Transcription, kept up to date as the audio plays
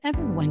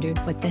Ever wondered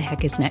what the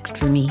heck is next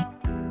for me?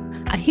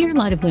 I hear a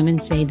lot of women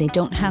say they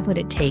don't have what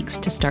it takes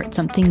to start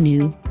something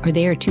new or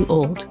they are too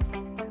old.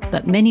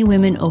 But many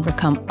women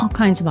overcome all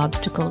kinds of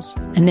obstacles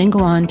and then go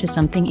on to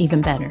something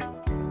even better.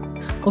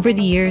 Over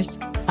the years,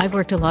 I've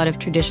worked a lot of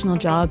traditional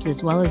jobs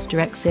as well as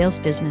direct sales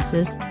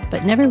businesses,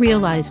 but never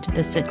realized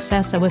the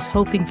success I was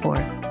hoping for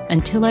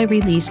until I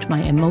released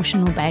my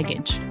emotional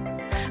baggage.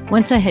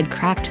 Once I had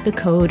cracked the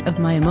code of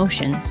my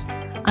emotions,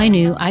 I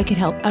knew I could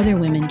help other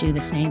women do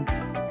the same.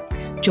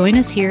 Join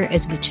us here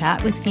as we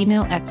chat with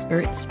female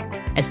experts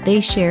as they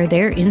share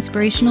their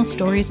inspirational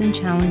stories and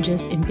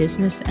challenges in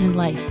business and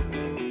life,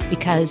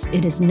 because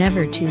it is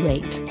never too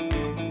late.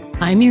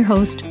 I'm your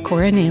host,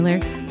 Cora Naylor,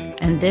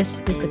 and this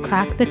is the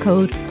Crack the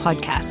Code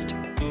podcast.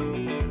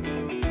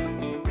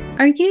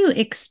 Are you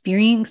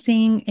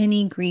experiencing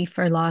any grief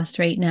or loss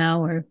right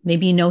now, or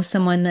maybe you know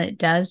someone that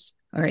does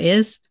or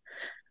is?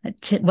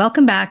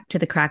 Welcome back to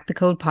the Crack the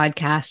Code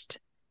podcast.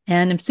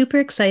 And I'm super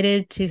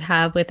excited to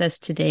have with us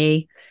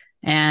today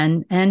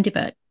Anne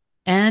Dibut.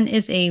 Anne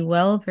is a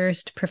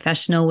well-versed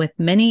professional with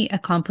many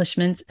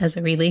accomplishments as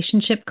a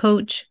relationship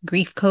coach,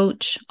 grief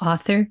coach,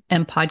 author,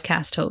 and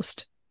podcast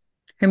host.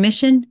 Her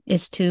mission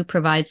is to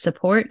provide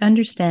support,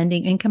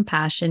 understanding, and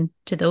compassion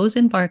to those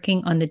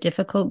embarking on the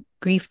difficult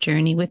grief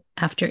journey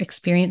after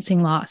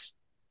experiencing loss.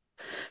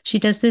 She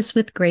does this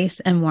with grace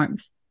and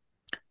warmth.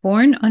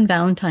 Born on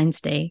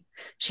Valentine's Day,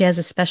 she has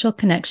a special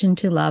connection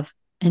to love,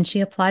 and she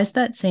applies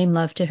that same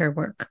love to her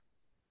work.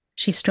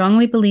 She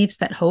strongly believes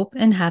that hope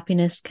and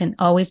happiness can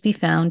always be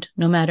found,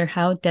 no matter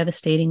how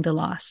devastating the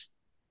loss.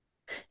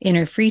 In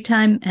her free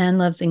time, Anne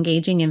loves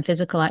engaging in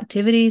physical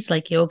activities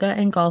like yoga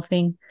and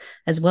golfing,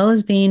 as well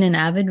as being an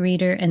avid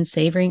reader and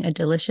savoring a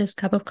delicious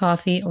cup of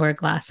coffee or a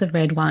glass of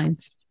red wine.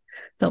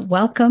 So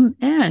welcome,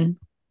 Anne.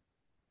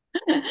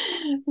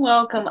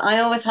 Welcome. I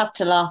always have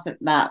to laugh at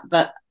that,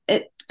 but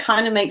it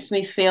kind of makes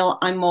me feel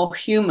I'm more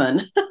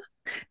human.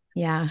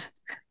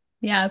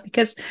 Yeah,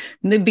 because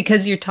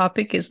your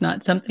topic is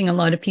not something a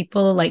lot of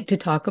people like to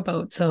talk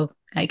about. So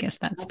I guess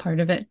that's part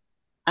of it.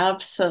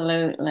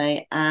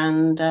 Absolutely.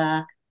 And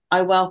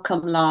I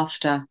welcome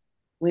laughter.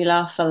 We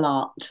laugh a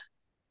lot.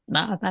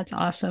 Wow, that's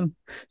awesome.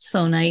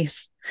 So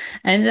nice.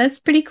 And that's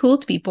pretty cool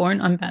to be born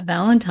on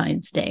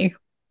Valentine's Day.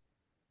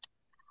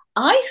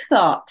 I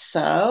thought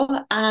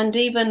so, and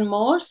even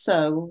more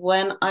so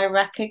when I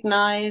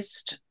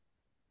recognized,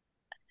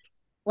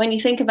 when you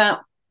think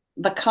about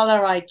the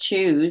color I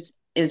choose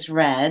is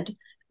red,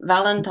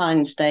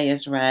 Valentine's Day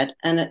is red,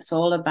 and it's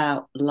all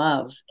about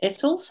love.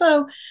 It's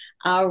also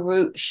our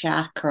root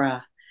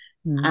chakra.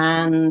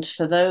 And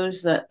for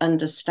those that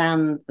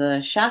understand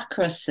the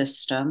chakra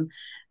system,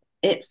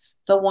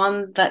 it's the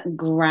one that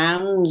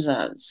grounds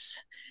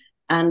us.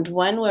 And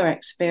when we're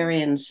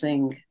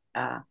experiencing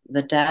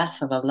the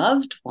death of a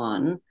loved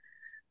one,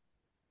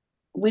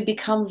 we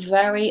become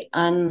very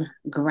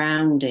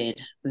ungrounded,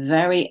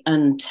 very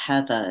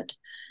untethered.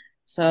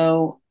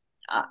 So,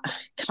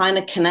 kind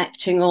of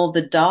connecting all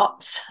the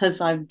dots as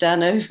I've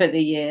done over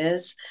the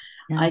years,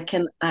 I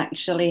can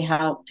actually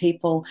help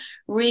people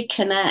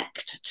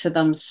reconnect to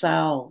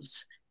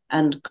themselves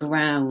and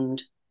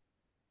ground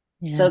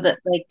so that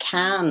they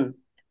can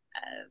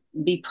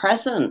be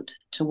present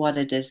to what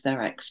it is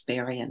they're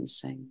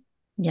experiencing.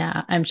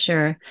 Yeah, I'm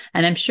sure.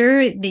 And I'm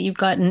sure that you've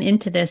gotten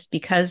into this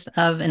because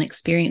of an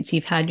experience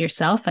you've had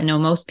yourself. I know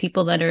most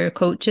people that are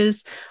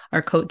coaches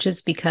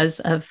because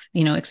of,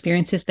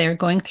 experiences they're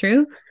going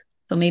through.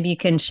 So maybe you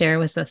can share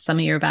with us some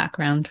of your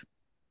background.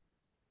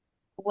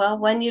 Well,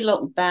 when you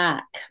look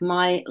back,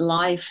 my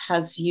life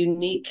has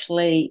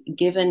uniquely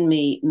given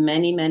me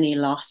many, many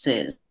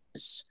losses,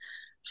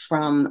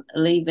 from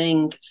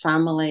leaving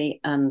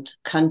family and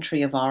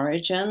country of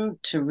origin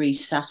to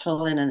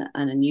resettle in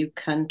a new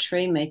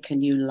country, make a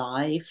new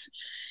life,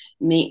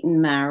 meet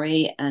and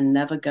marry, and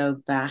never go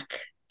back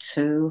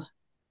to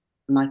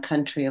my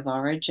country of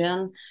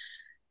origin,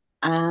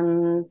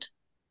 and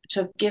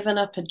to have given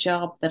up a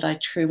job that I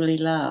truly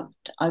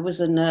loved. I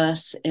was a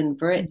nurse in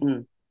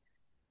Britain,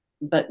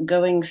 but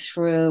going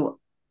through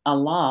a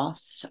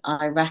loss,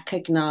 I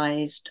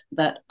recognized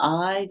that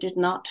I did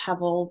not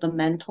have all the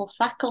mental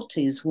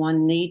faculties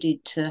one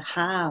needed to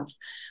have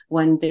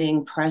when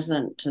being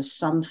present to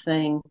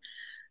something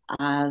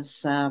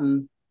as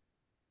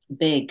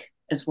big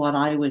as what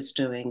I was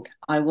doing.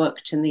 I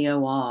worked in the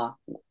OR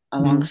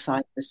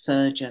alongside the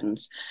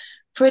surgeons.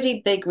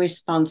 Pretty big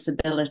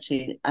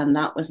responsibility, and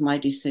that was my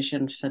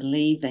decision for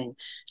leaving.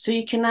 So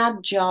you can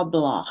add job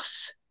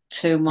loss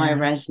to my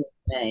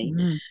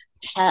resume,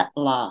 pet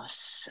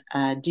loss,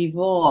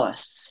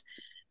 divorce,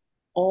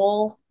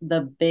 all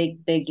the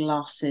big, big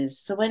losses.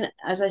 So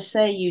as I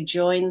say, you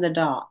join the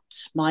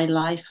dots, my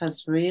life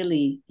has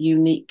really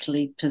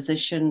uniquely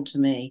positioned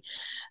me.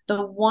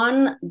 The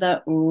one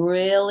that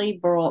really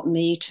brought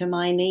me to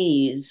my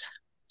knees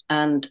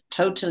and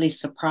totally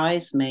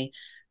surprised me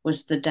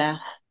was the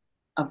death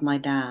of my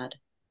dad.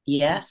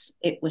 Yes,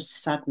 it was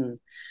sudden.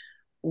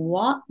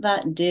 What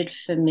that did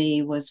for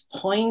me was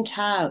point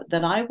out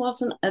that I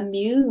wasn't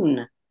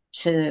immune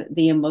to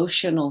the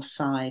emotional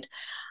side.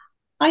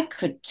 I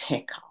could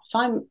tick off.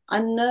 I'm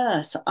a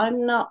nurse.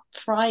 I'm not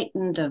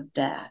frightened of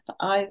death.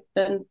 I've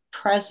been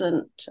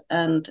present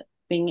and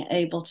being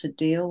able to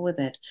deal with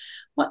it.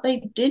 What they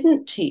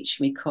didn't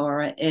teach me,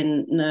 Cora,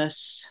 in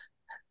nurse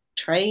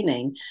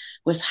training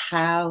was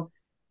how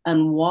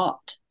and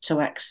what to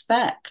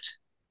expect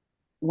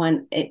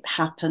when it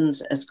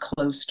happens as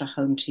close to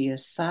home to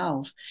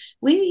yourself.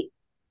 We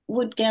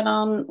would get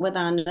on with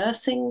our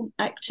nursing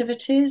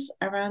activities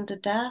around a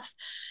death,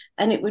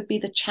 and it would be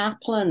the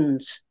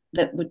chaplains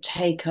that would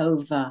take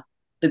over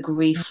the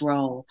grief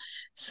role.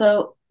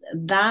 So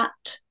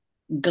that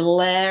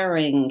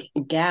glaring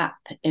gap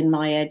in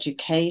my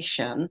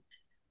education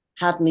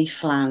had me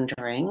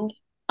floundering.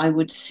 I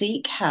would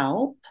seek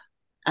help,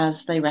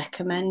 as they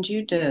recommend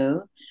you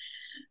do.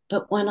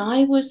 But when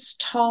I was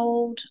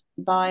told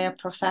by a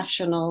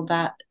professional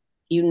that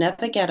you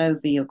never get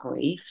over your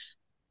grief,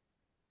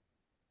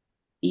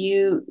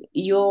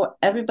 your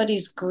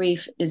everybody's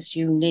grief is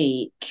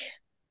unique.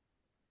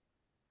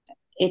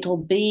 It'll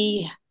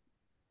be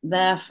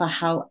there for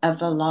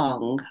however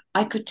long.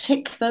 I could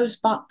tick those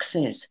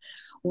boxes.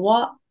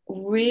 What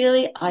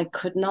really I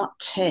could not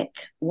tick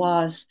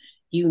was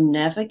you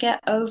never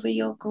get over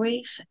your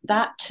grief.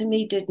 That to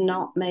me did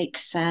not make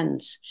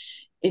sense.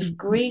 If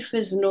grief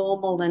is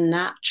normal and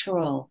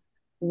natural,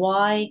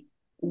 why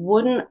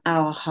wouldn't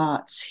our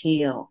hearts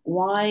heal?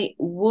 Why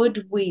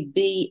would we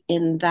be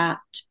in that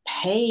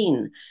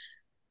pain?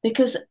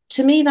 Because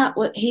to me, that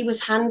he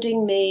was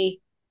handing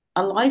me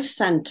a life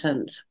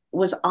sentence.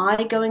 Was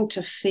I going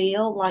to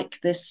feel like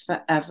this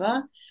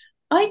forever?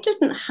 I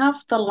didn't have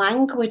the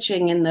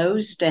languaging in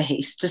those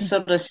days to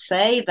sort of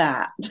say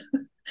that.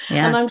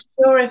 Yeah. And I'm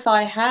sure if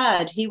I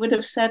had, he would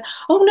have said,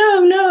 "Oh,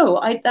 no,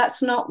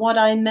 that's not what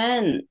I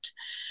meant."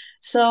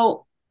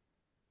 So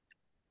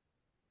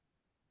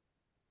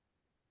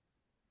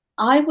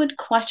I would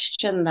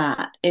question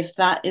that if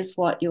that is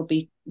what you're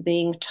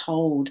being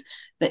told,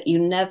 that you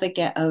never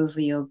get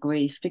over your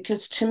grief.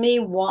 Because to me,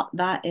 what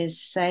that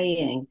is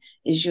saying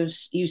is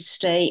you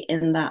stay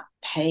in that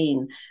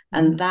pain.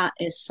 And that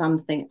is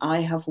something I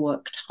have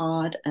worked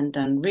hard and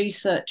done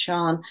research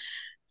on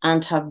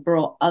and have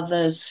brought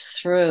others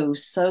through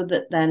so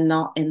that they're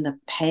not in the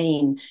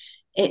pain.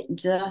 It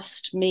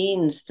just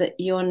means that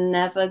you're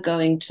never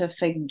going to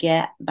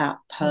forget that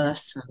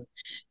person.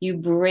 You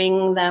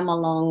bring them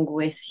along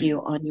with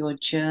you on your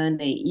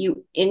journey.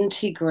 You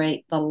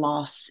integrate the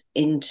loss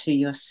into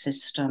your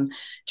system,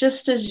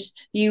 just as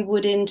you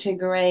would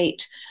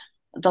integrate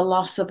the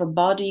loss of a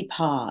body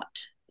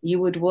part. You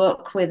would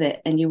work with it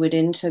and you would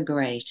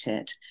integrate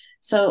it.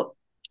 So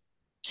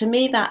to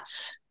me,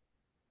 that's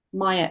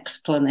my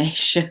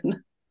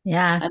explanation.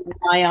 Yeah. And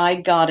why I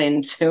got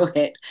into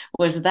it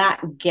was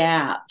that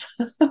gap.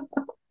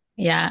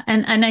 Yeah.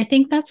 And I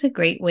think that's a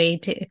great way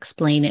to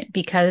explain it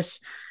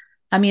because,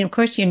 I mean, of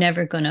course, you're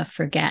never going to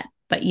forget,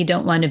 but you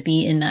don't want to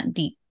be in that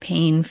deep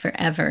pain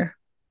forever.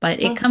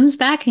 But it comes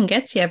back and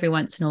gets you every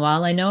once in a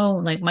while. I know,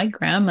 like, my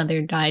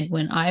grandmother died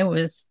when I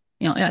was,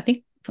 I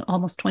think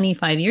almost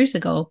 25 years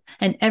ago.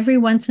 And every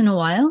once in a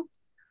while,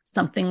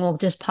 something will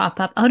just pop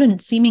up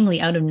seemingly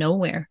out of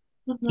nowhere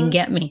and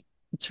get me.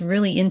 It's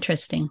really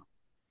interesting.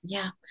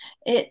 Yeah.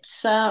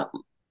 It's the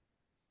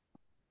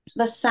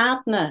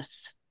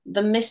sadness,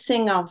 the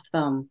missing of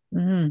them,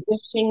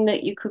 wishing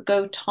that you could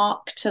go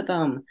talk to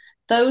them.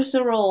 Those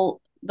are all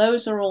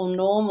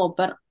normal.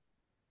 But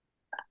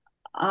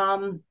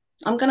I'm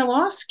going to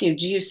ask you,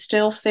 do you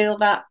still feel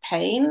that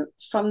pain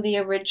from the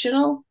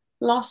original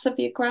loss of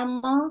your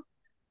grandma?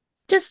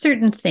 Just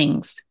certain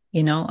things,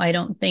 I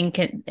don't think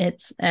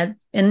it's and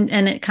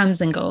it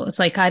comes and goes.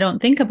 Like, I don't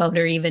think about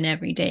her even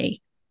every day,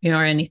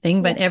 or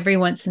anything, but every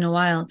once in a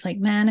while it's like,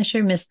 man, I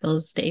sure miss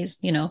those days,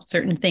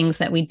 certain things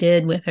that we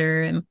did with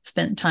her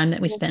and time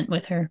that we spent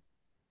with her.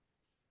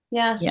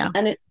 Yes, Yeah.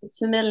 and it's the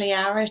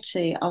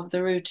familiarity of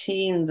the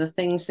routine, the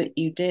things that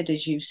you did,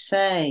 as you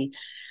say,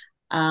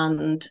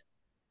 and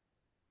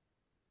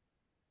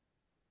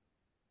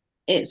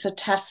it's a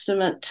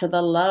testament to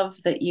the love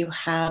that you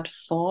had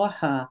for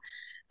her.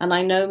 And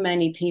I know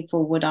many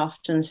people would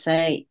often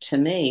say to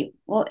me,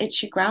 well,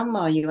 it's your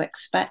grandma, you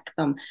expect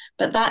them.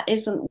 But that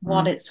isn't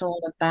what it's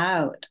all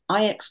about.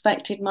 I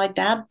expected my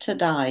dad to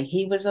die.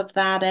 He was of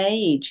that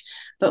age.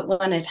 But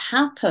when it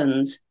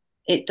happens,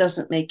 it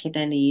doesn't make it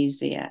any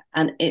easier.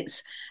 And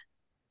it's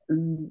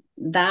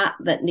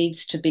that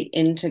needs to be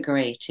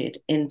integrated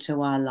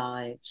into our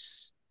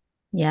lives.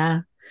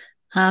 Yeah.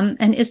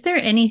 And is there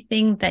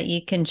anything that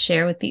you can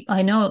share with people?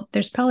 I know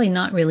there's probably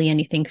not really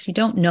anything because you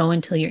don't know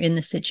until you're in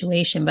the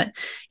situation. But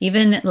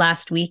even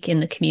last week in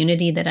the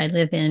community that I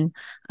live in,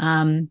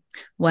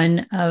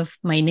 one of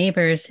my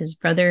neighbors, his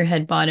brother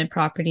had bought a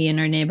property in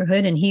our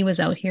neighborhood and he was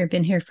out here,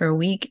 been here for a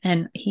week,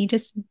 and he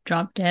just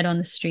dropped dead on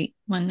the street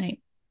one night.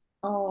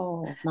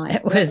 Oh, my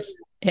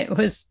It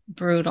was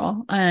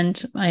brutal. And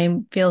I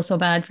feel so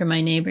bad for my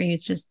neighbor.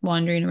 He's just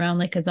wandering around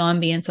like a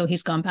zombie. And so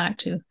he's gone back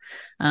to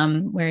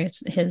where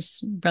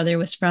his brother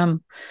was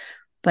from.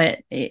 But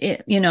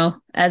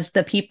as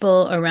the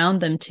people around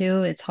them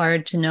too, it's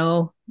hard to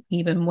know,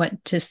 even what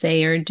to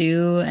say or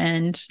do.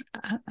 And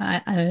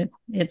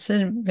it's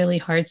a really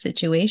hard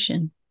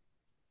situation.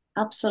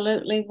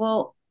 Absolutely.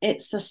 Well,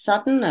 it's the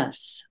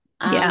suddenness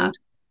Yeah. and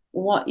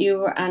what you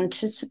were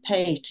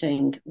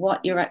anticipating,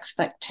 what your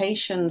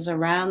expectations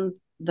around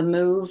the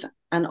move,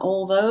 and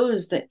all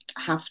those that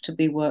have to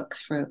be worked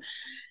through.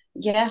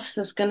 Yes,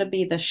 there's going to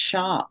be the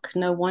shock.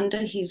 No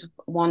wonder he's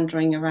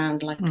wandering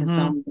around like a Mm-hmm.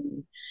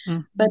 zombie.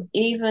 But Mm-hmm.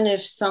 even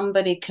if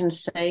somebody can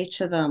say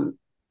to them,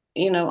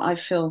 I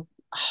feel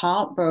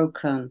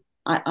heartbroken.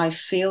 I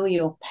feel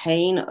your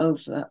pain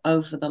over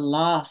the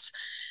loss.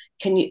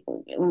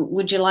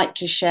 Would you like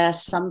to share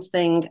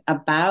something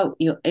about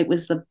you? It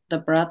was the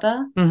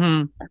brother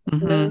Mm-hmm. who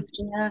Mm-hmm. moved,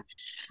 yeah.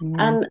 Yeah.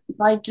 And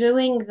by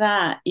doing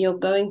that, you're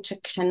going to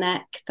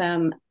connect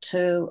them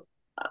to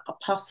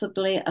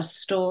possibly a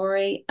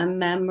story, a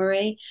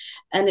memory,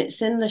 and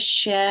it's in the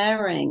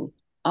sharing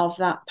of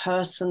that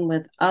person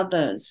with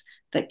others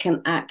that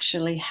can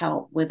actually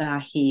help with our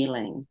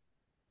healing.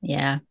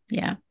 Yeah,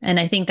 yeah. And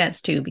I think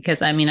that's too,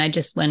 because I mean, I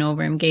just went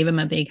over and gave him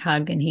a big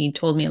hug and he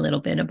told me a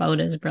little bit about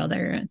his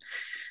brother. And,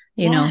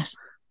 you know, Yes.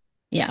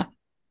 yeah,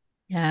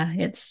 yeah,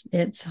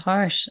 it's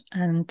harsh.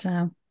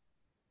 And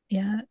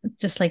yeah,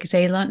 just like I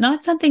say,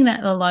 not something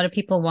that a lot of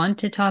people want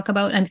to talk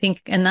about. I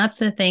think, and that's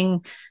the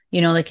thing,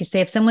 like you say,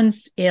 if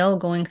someone's ill,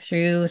 going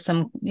through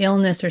some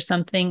illness or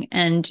something,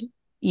 and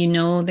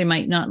they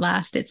might not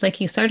last, it's like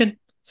you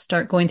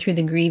start going through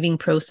the grieving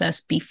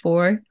process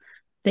before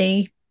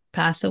they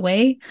pass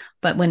away.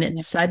 But when it's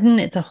Yeah. sudden,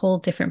 it's a whole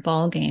different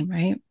ball game,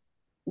 right?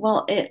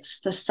 Well, it's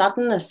the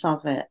suddenness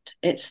of it.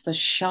 It's the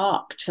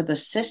shock to the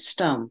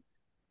system.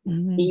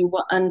 Mm-hmm. You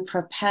were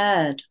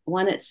unprepared.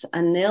 When it's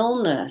an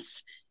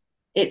illness,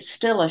 it's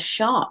still a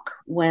shock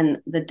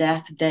when the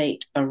death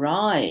date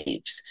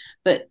arrives.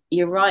 But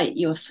you're right,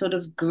 you're sort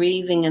of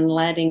grieving and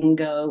letting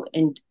go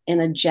in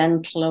a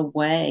gentler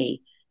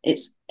way.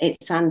 It's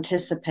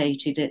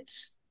anticipated,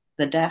 it's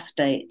the death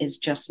date is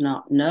just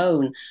not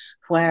known.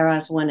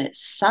 Whereas when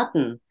it's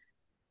sudden,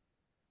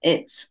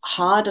 it's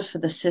harder for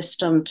the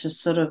system to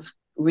sort of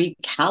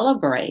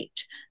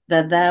recalibrate.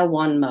 They're there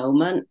one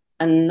moment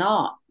and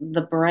not.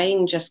 The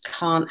brain just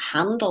can't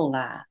handle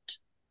that.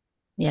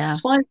 Yeah.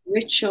 That's why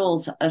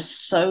rituals are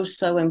so,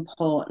 so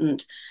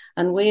important.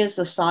 And we as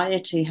a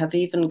society have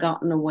even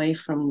gotten away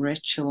from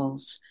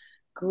rituals.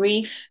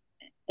 Grief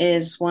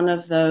is one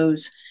of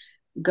those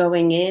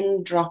going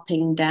in,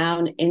 dropping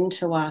down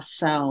into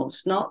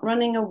ourselves, not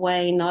running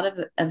away, not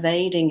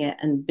evading it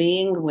and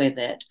being with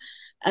it,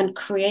 and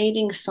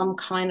creating some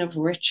kind of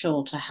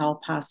ritual to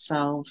help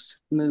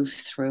ourselves move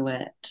through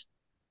it.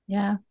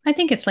 Yeah, I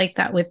think it's like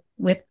that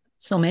with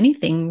so many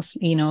things,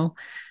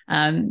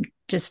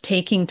 just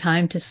taking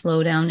time to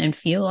slow down and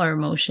feel our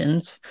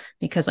emotions,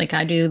 because like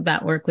I do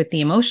that work with the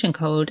emotion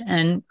code,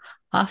 and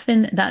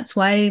often that's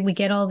why we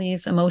get all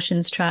these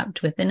emotions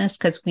trapped within us,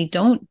 because we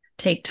don't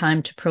take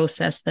time to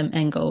process them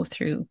and go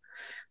through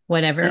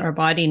whatever our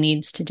body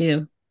needs to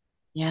do.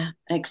 Yeah,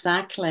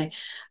 exactly.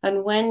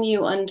 And when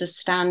you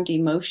understand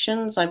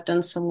emotions, I've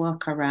done some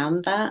work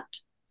around that.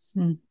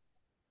 Mm.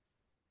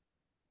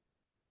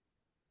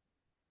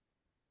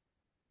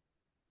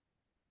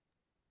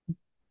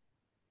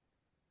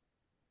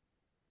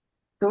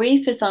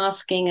 Grief is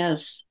asking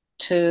us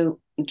to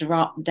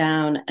drop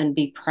down and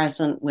be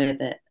present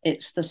with it.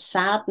 It's the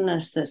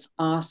sadness that's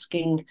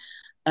asking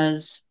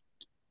us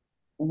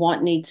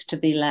what needs to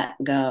be let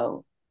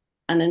go.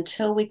 And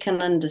until we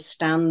can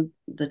understand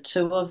the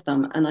two of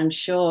them, and I'm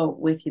sure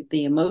with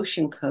the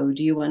emotion code,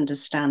 you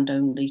understand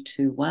only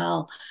too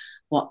well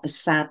what the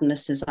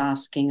sadness is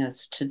asking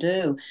us to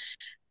do.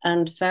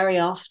 And very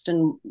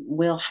often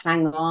we'll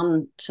hang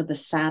on to the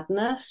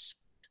sadness,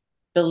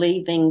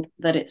 believing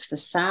that it's the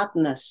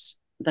sadness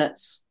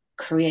that's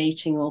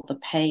creating all the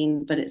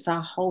pain, but it's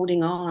our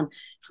holding on.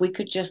 If we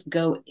could just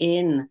go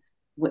into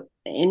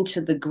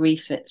the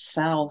grief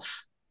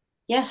itself.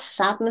 Yes,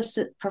 sadness,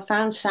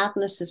 profound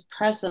sadness is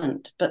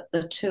present, but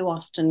the two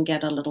often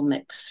get a little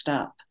mixed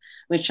up,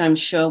 which I'm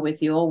sure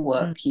with your Mm.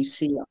 work you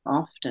see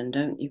often,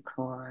 don't you,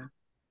 Cora?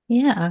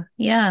 Yeah,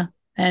 yeah.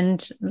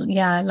 And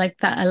yeah, I like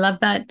that. I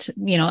love that,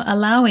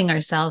 allowing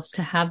ourselves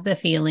to have the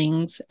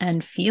feelings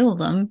and feel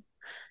them.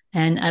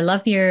 And I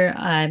love your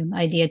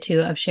idea too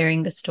of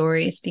sharing the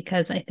stories,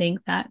 because I think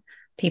that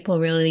people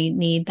really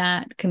need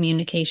that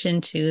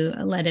communication to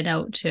let it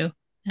out too,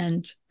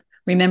 and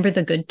remember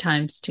the good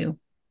times too.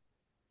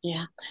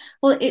 Yeah.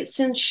 Well, it's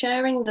in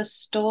sharing the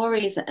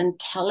stories and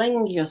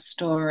telling your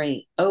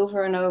story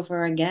over and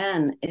over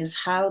again is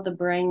how the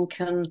brain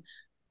can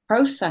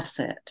process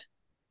it.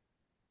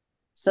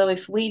 So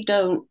if we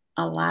don't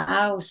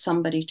allow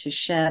somebody to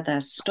share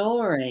their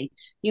story,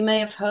 you may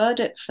have heard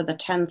it for the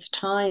 10th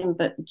time,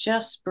 but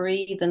just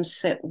breathe and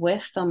sit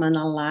with them and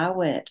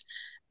allow it.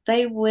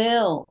 They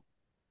will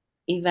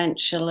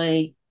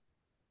eventually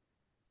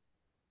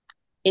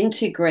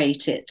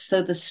integrate it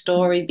so the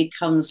story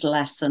becomes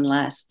less and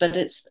less, but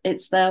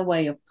it's their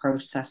way of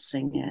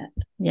processing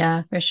it.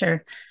 Yeah, for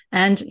sure.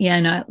 And yeah,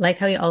 and I like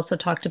how you also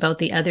talked about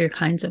the other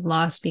kinds of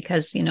loss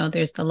because,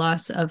 there's the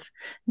loss of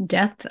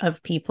death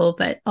of people,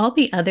 but all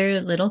the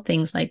other little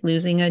things like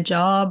losing a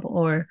job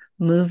or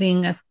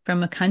moving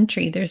from a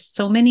country, there's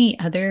so many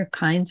other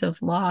kinds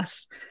of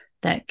loss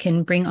that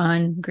can bring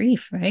on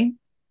grief, right?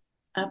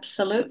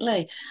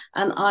 Absolutely.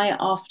 And I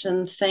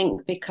often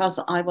think because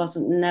I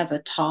wasn't never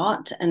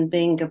taught, and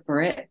being a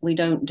Brit, we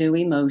don't do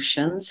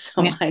emotions.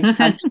 So Yeah. I've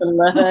had to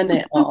learn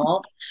it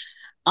all.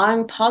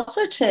 I'm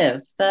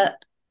positive that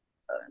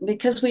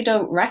because we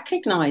don't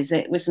recognize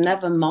it, it was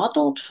never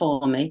modeled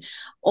for me.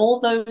 All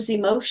those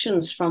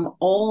emotions from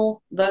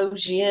all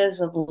those years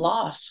of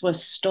loss were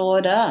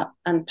stored up,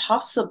 and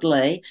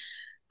possibly,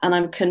 and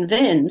I'm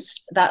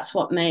convinced that's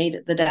what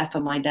made the death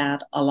of my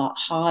dad a lot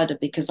harder,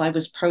 because I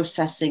was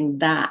processing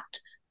that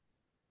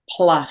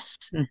plus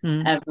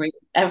Hmm.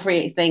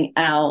 everything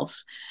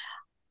else.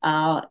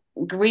 Uh,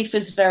 Grief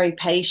is very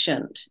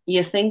patient.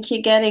 You think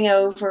you're getting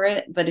over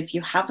it, but if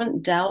you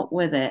haven't dealt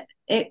with it,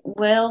 it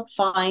will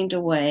find a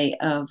way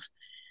of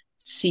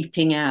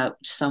seeping out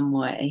some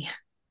way.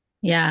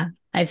 Yeah.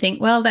 I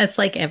think, well, that's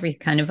like every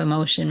kind of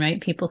emotion,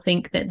 right? People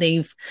think that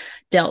they've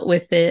dealt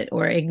with it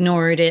or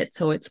ignored it,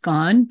 so it's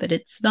gone, but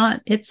it's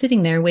not. It's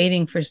sitting there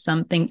waiting for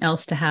something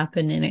else to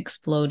happen and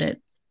explode it.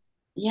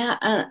 Yeah,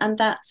 and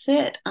that's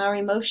it. Our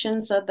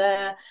emotions are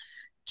there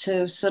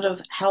to sort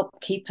of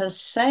help keep us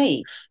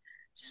safe.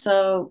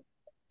 So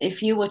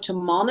if you were to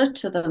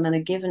monitor them in a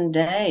given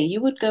day,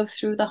 you would go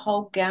through the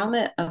whole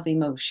gamut of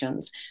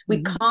emotions. We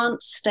Mhm.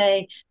 can't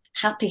stay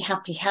happy,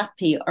 happy,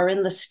 happy, or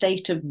in the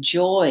state of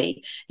joy.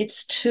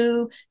 It's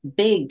too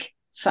big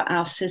for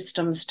our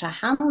systems to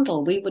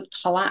handle. We would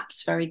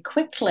collapse very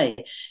quickly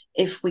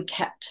if we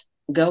kept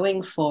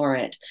going for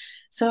it.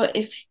 So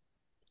if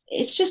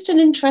it's just an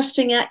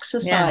interesting Yeah.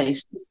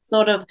 exercise to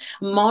sort of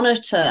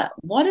monitor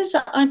what is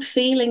it I'm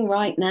feeling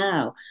right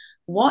now,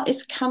 what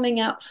is coming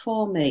up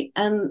for me.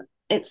 And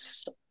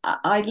it's,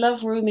 I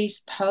love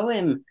Rumi's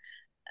poem,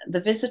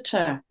 The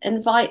Visitor.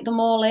 Invite them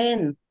all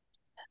in,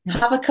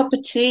 have a cup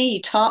of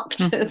tea, talk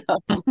to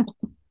them.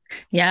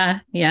 Yeah.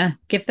 Yeah.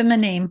 Give them a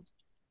name.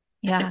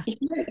 Yeah.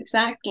 Yeah,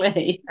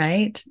 exactly.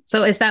 Right.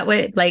 So is that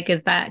what, like,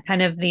 is that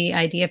kind of the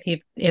idea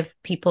if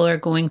people are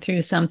going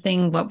through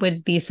something, what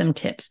would be some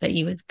tips that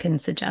you can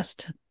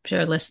suggest to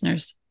your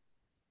listeners?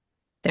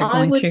 They're I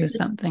going would, through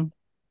something.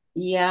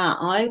 yeah,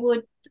 I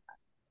would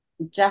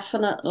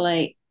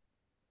definitely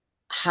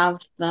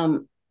have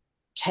them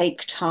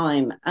take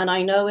time. And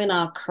I know in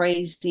our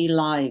crazy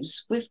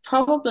lives, we've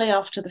probably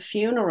after the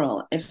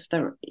funeral, if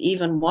there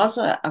even was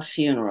a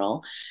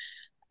funeral,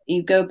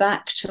 you go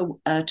back to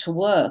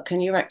work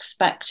and you're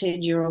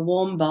expected, you're a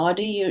warm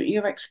body,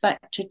 you're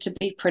expected to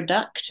be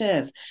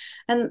productive.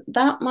 And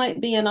that might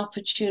be an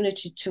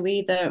opportunity to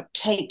either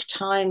take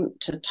time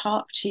to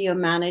talk to your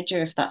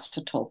manager if that's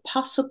at all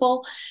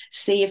possible,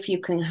 see if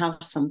you can have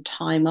some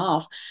time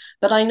off.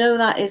 But I know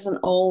that isn't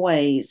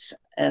always,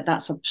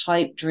 that's a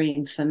pipe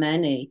dream for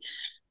many.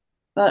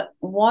 But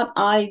what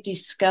I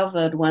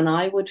discovered when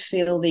I would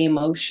feel the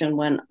emotion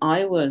when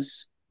I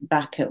was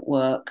back at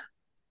work,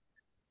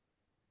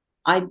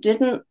 I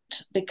didn't,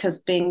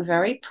 because being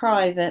very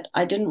private,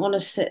 I didn't want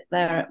to sit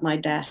there at my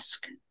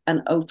desk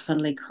and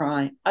openly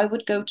cry. I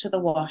would go to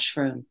the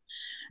washroom.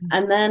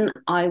 And then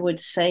I would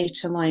say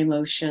to my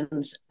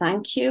emotions,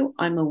 thank you.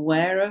 I'm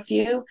aware of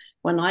you.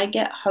 When I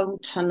get home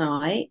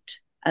tonight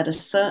at a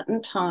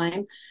certain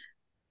time,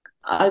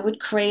 I would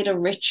create a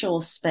ritual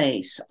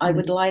space. I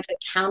would Mhm. light a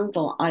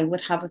candle. I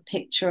would have a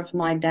picture of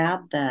my dad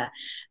there.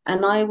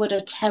 And I would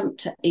attempt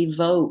to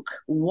evoke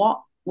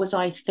what was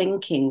I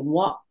thinking?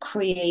 What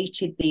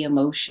created the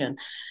emotion?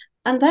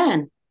 And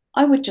then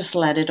I would just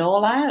let it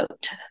all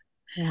out.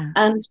 Yeah.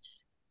 And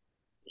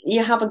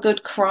you have a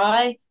good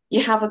cry,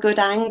 you have a good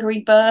angry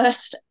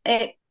burst.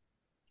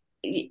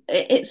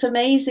 It's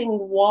amazing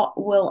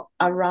what will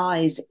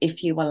arise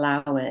if you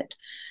allow it.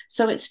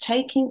 So it's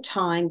taking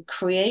time,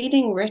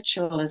 creating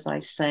ritual, as I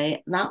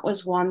say. That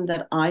was one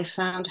that I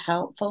found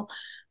helpful.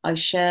 I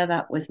share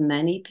that with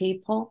many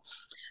people.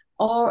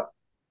 Or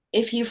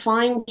if you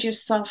find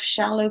yourself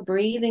shallow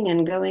breathing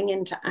and going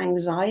into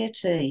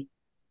anxiety,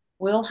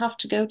 we'll have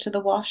to go to the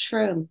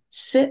washroom,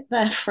 sit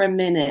there for a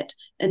minute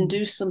and Mhm.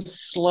 do some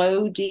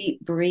slow, deep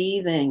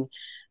breathing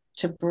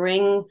to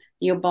bring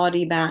your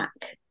body back,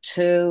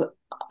 to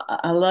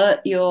alert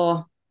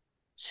your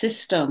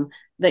system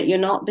that you're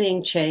not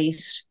being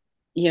chased,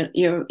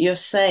 you're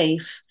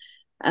safe.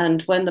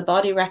 And when the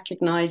body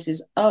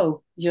recognizes,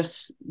 oh, you're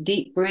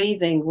deep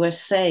breathing, we're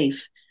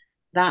safe,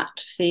 that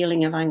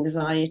feeling of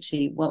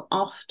anxiety will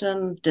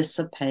often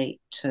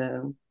dissipate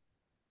too.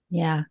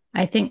 Yeah,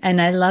 I think,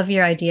 and I love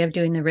your idea of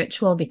doing the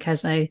ritual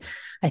because I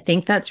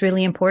think that's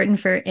really important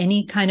for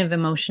any kind of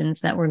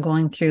emotions that we're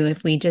going through.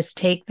 If we just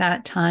take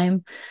that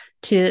time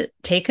to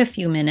take a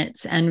few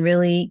minutes and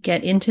really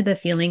get into the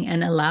feeling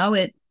and allow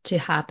it to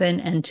happen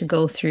and to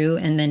go through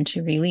and then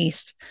to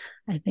release.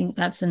 I think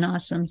that's an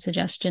awesome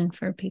suggestion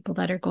for people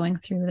that are going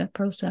through that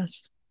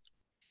process.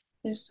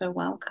 You're so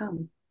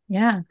welcome.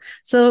 Yeah.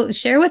 So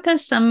share with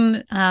us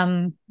some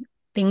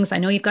things. I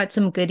know you've got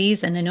some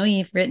goodies, and I know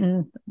you've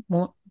written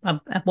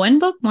one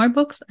book, more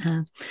books.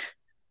 Yeah.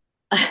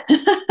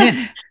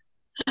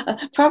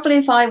 Probably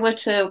if I were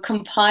to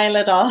compile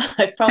it all,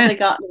 I've probably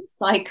got an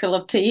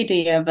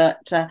encyclopedia, but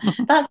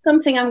that's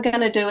something I'm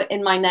going to do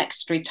in my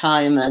next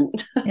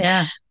retirement.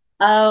 Yeah.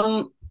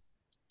 um,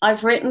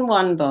 I've written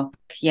one book,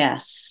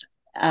 yes,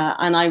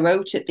 and I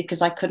wrote it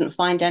because I couldn't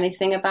find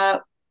anything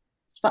about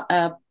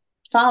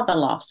father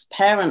loss,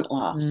 parent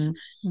loss.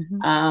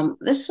 Mm-hmm.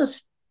 This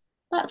was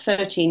about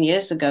 13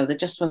 years ago. There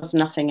just was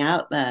nothing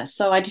out there.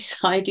 So I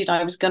decided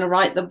I was going to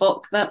write the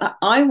book that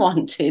I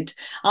wanted,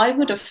 I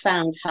would have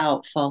found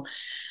helpful.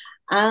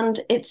 And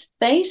it's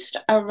based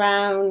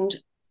around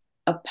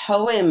a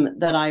poem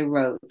that I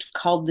wrote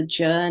called The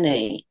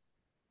Journey.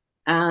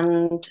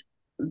 And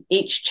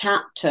each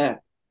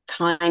chapter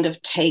kind of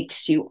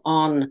takes you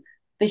on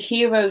the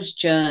hero's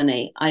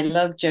journey. I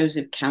love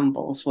Joseph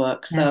Campbell's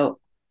work. Yeah. So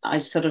I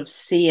sort of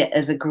see it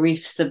as a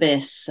grief's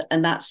abyss.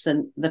 And that's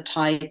the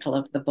title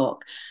of the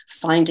book,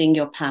 Finding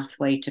Your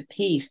Pathway to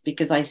Peace,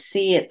 because I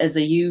see it as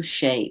a U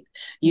shape.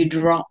 You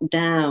drop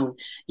down,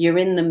 you're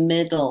in the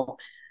middle,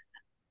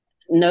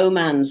 no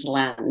man's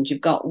land.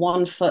 You've got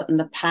one foot in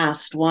the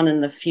past, one in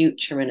the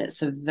future, and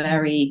it's a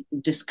very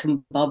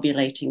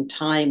discombobulating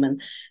time. And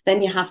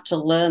then you have to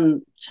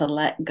learn to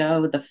let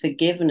go, the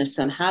forgiveness,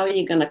 and how are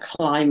you going to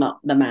climb up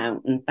the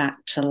mountain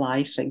back to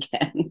life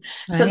again? Right.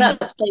 So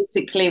that's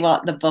basically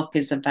what the book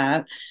is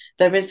about.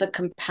 There is a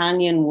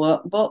companion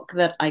workbook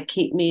that I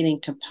keep meaning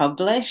to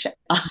publish.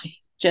 I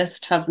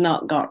just have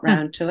not got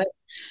round to it.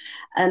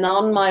 And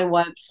on my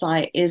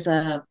website is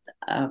a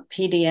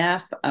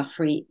PDF, a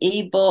free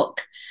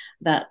ebook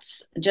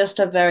that's just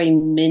a very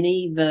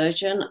mini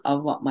version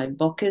of what my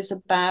book is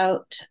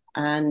about.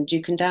 And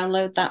you can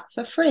download that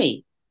for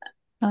free.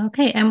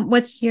 Okay. And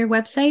what's your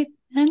website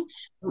then?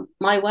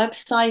 My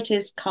website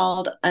is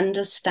called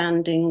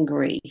Understanding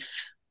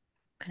Grief.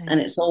 Okay.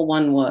 And it's all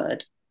one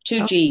word,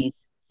 two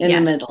G's in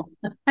the middle.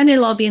 And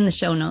it'll all be in the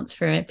show notes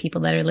for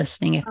people that are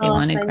listening if they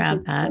want to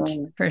grab that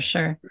for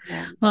sure.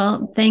 Yeah.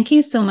 Well, thank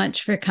you so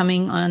much for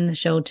coming on the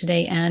show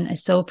today, Anne. I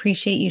so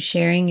appreciate you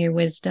sharing your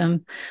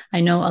wisdom. I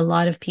know a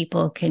lot of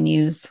people can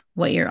use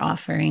what you're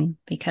offering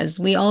because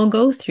we all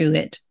go through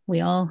it.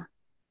 We all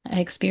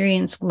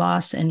experience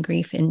loss and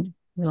grief, and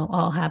we'll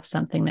all have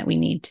something that we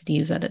need to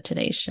use out of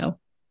today's show.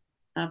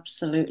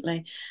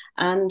 Absolutely.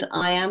 And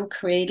I am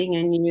creating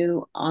a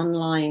new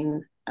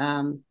online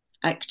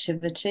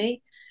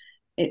activity.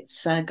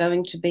 It's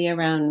going to be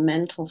around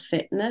mental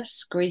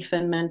fitness, grief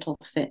and mental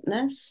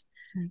fitness.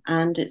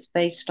 And it's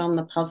based on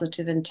the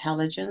positive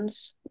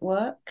intelligence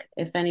work.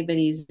 If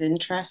anybody's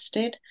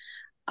interested,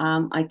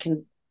 I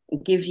can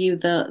give you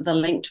the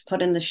link to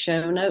put in the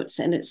show notes,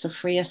 and it's a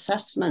free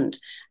assessment.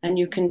 And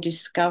you can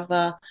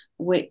discover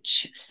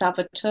which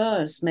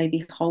saboteurs may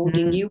be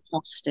holding you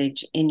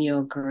hostage in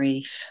your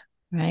grief.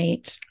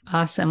 Right.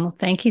 Awesome. Well,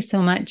 thank you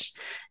so much.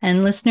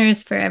 And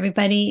listeners, for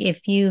everybody,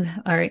 if you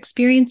are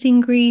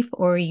experiencing grief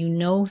or you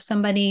know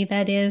somebody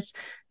that is,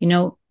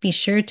 be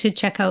sure to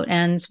check out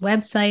Anne's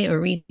website or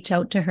reach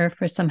out to her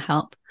for some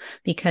help,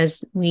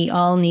 because we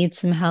all need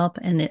some help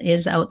and it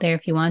is out there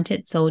if you want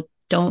it. So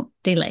don't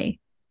delay.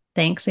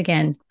 Thanks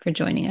again for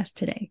joining us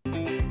today.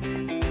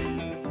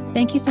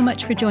 Thank you so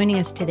much for joining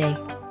us today.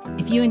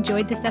 If you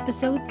enjoyed this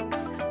episode,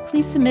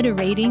 please submit a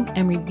rating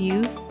and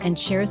review and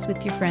share us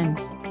with your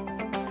friends.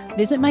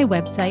 Visit my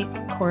website,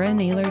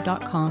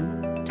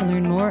 CoraNaylor.com, to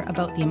learn more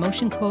about the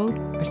Emotion Code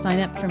or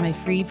sign up for my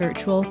free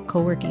virtual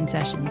co-working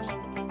sessions.